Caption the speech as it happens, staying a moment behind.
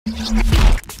Hi,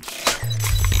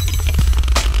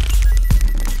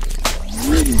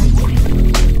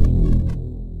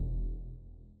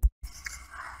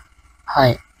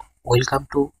 welcome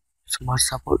to Smart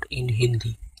Support in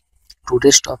Hindi.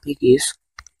 Today's topic is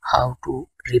how to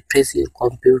refresh your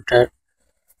computer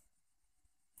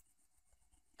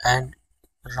and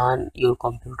run your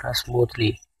computer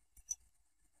smoothly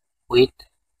with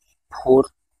 4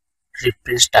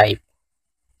 refresh type.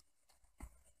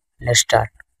 Let's start.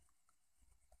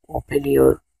 Open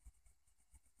your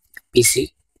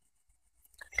PC.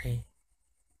 Okay.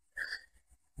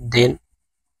 Then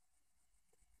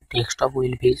desktop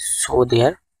will be show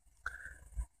there.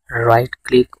 Right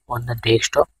click on the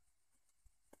desktop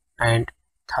and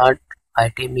third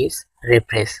item is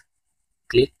refresh.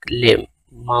 Click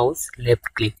mouse left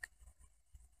click.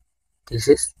 This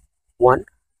is one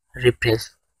refresh.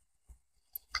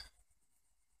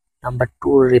 Number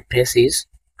 2 refresh is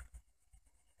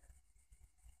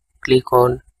click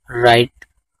on right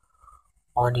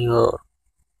on your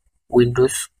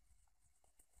Windows,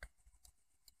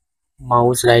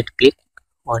 mouse right click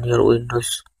on your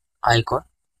Windows icon,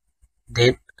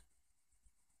 then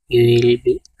you will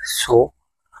be show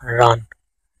run.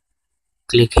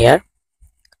 Click here,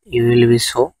 you will be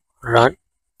show run.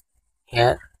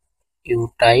 Here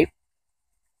you type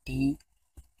TREE,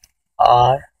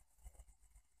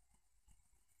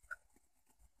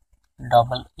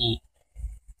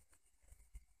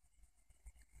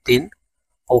 then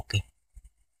OK.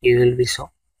 You will be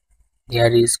show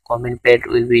there is comment pad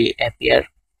will be appear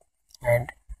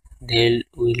and they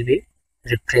will be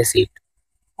refresh it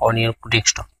on your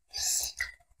desktop.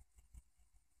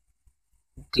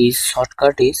 This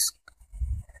shortcut is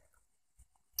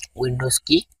Windows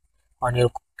key on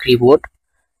your keyboard,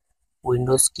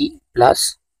 Windows key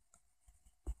plus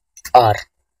R,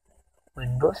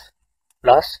 Windows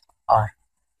plus R,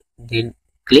 then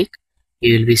click,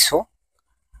 you will be show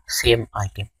same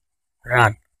item,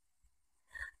 run,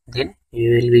 then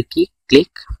you will be click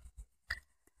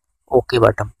OK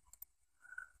button,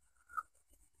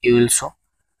 you will show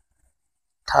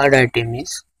third item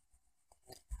is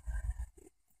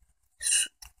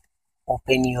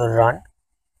open your run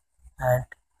and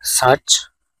search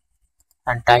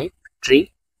and type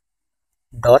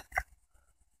tree.com,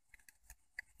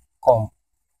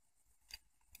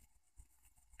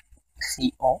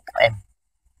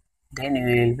 then you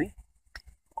will be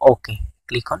OK.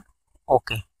 Click on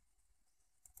OK.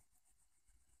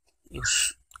 You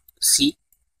see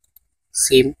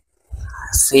same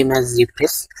as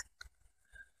refresh.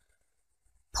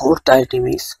 Fourth item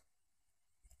is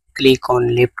click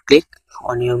on left click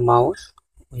on your mouse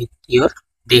with your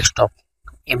desktop,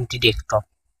 empty desktop,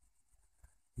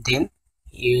 then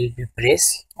you will be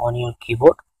press on your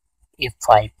keyboard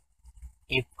F5.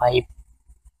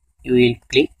 You will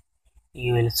click,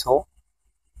 you will show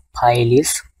file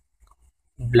is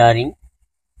blurring.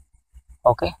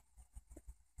 Okay,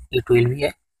 it will be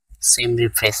a same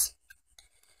refresh.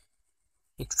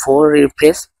 It 4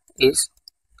 refresh is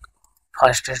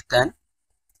faster than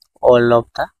all of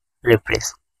the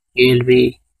refresh. You will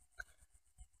be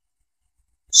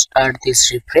start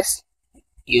this refresh,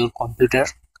 your computer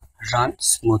run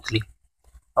smoothly.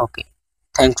 Okay,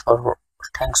 thanks a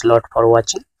lot for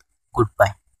watching.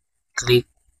 Goodbye. Click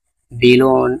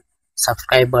below on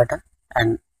subscribe button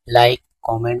and like,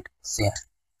 comment, share.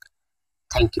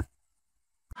 Thank you.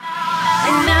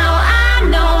 And now I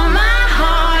know